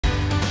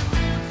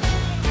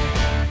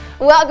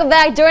Welcome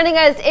back. Joining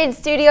us in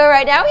studio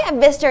right now, we have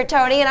Mr.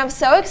 Tony, and I'm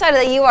so excited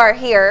that you are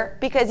here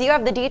because you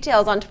have the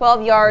details on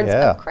 12 yards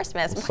of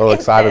Christmas. I'm so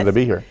excited to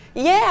be here.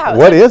 Yeah.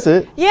 What is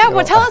it? Yeah,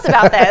 well, tell us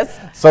about this.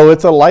 So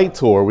it's a light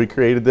tour. We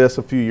created this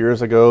a few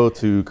years ago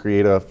to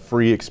create a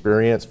free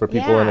experience for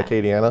people in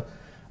Acadiana.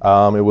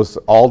 It was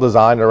all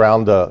designed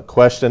around the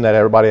question that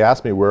everybody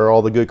asked me, where are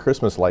all the good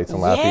Christmas lights in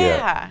Lafayette?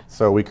 Yeah.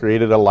 So we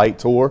created a light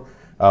tour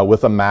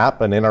with a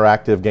map, an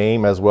interactive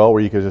game as well,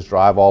 where you could just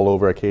drive all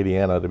over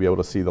Acadiana to be able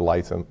to see the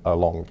lights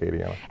along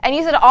Acadiana. And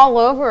you said all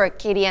over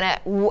Acadiana,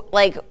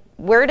 like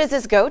where does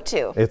this go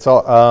to? It's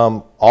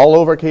all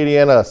over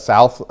Acadiana,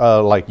 south,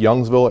 like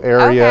Youngsville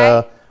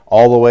area,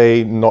 all the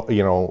way,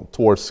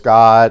 towards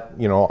Scott,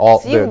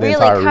 all so you the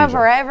entire region.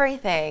 cover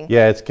everything.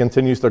 Yeah, it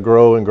continues to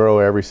grow and grow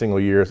every single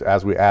year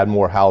as we add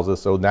more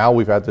houses. So now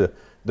we've had to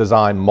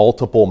design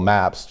multiple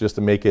maps just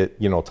to make it,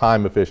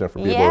 time efficient for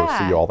people to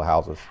see all the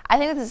houses. I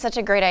think this is such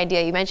a great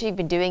idea. You mentioned you've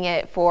been doing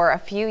it for a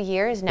few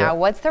years now.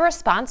 What's the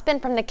response been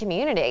from the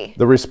community?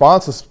 The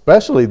response,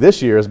 especially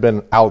this year, has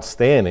been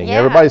outstanding.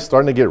 Everybody's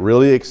starting to get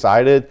really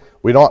excited.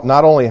 We don't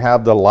not only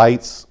have the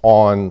lights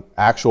on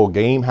actual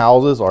game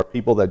houses or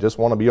people that just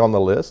want to be on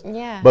the list,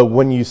 but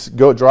when you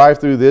go drive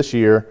through this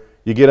year,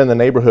 you get in the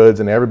neighborhoods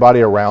and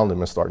everybody around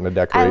them is starting to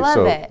decorate. I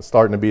love it. It's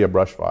starting to be a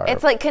brush fire.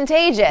 It's like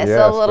contagious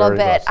a little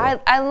bit.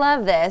 I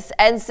love this.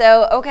 And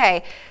so,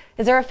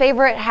 is there a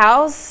favorite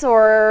house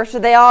or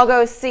should they all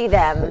go see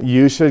them?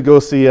 You should go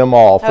see them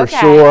all for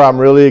sure. I'm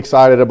really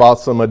excited about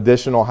some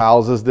additional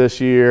houses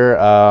this year.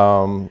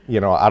 I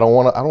don't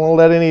want to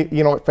let any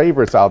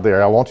favorites out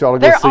there. I want y'all to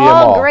go see them all. They're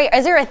all great.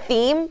 Is there a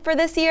theme for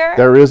this year?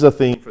 There is a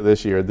theme for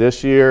this year.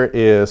 This year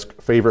is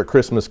favorite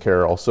Christmas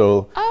carol.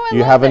 So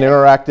you have an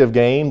interactive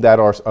game that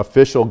are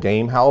official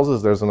game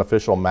houses. There's an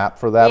official map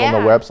for that on the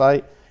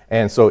website.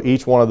 And so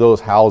each one of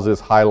those houses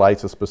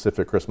highlights a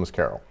specific Christmas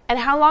carol. And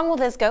how long will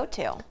this go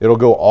to? It'll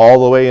go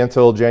all the way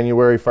until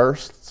January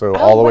 1st. So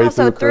all the way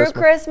through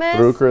Christmas?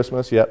 Through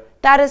Christmas, yep.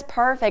 That is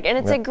perfect. And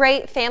it's a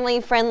great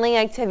family-friendly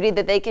activity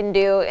that they can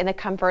do in the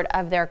comfort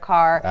of their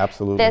car.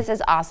 Absolutely. This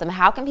is awesome.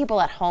 How can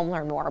people at home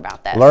learn more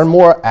about this? Learn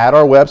more at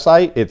our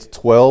website. It's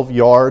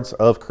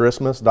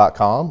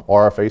 12yardsofchristmas.com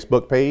or our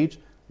Facebook page,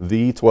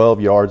 The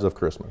 12 Yards of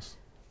Christmas.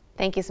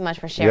 Thank you so much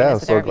for sharing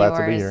this with our viewers.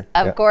 Glad to be here.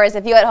 Of course,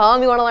 if you at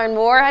home, you want to learn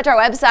more, head to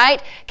our website,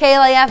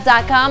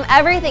 klaf.com.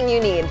 Everything you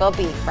need will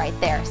be right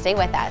there. Stay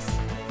with us.